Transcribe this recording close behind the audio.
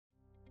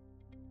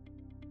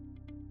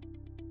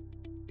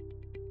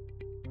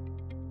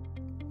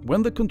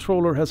When the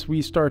controller has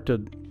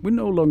restarted, we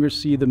no longer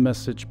see the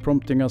message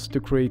prompting us to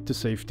create the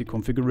safety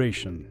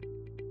configuration.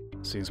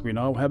 Since we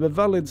now have a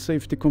valid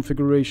safety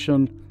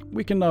configuration,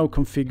 we can now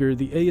configure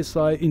the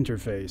ASI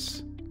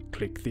interface.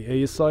 Click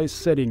the ASI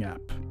Setting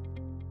app.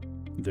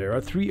 There are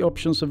three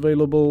options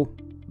available: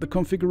 the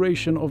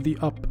configuration of the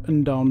up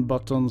and down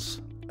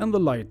buttons and the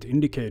light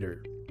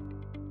indicator.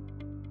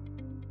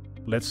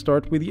 Let's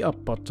start with the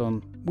up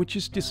button, which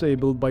is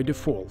disabled by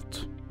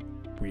default.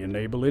 We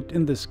enable it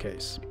in this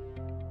case.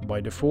 By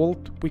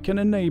default, we can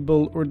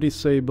enable or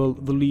disable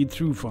the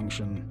lead-through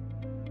function.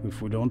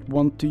 If we don't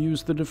want to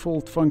use the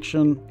default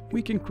function,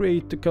 we can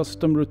create a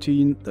custom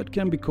routine that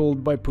can be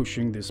called by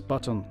pushing this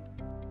button.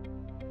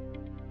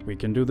 We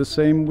can do the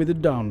same with the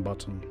down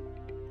button.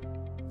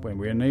 When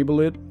we enable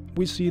it,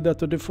 we see that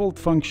the default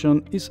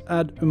function is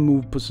add a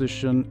move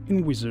position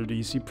in Wizard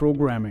Easy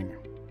programming.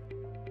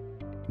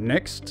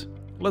 Next,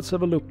 let's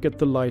have a look at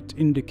the light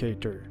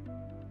indicator.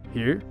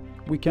 Here,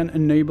 we can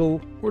enable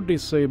or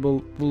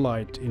disable the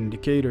light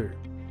indicator.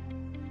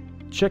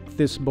 Check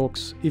this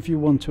box if you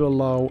want to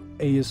allow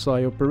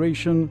ASI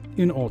operation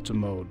in auto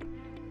mode.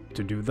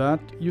 To do that,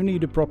 you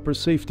need a proper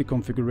safety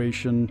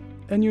configuration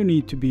and you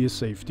need to be a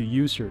safety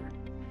user.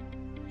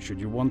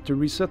 Should you want to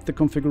reset the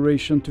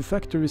configuration to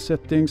factory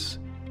settings,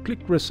 click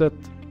Reset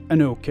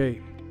and OK.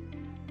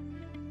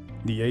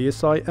 The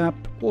ASI app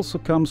also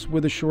comes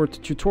with a short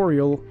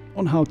tutorial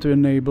on how to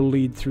enable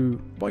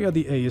lead-through via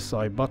the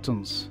ASI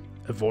buttons.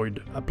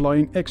 Avoid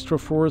applying extra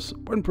force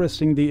when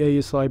pressing the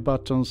ASI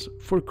buttons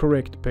for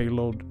correct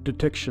payload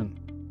detection.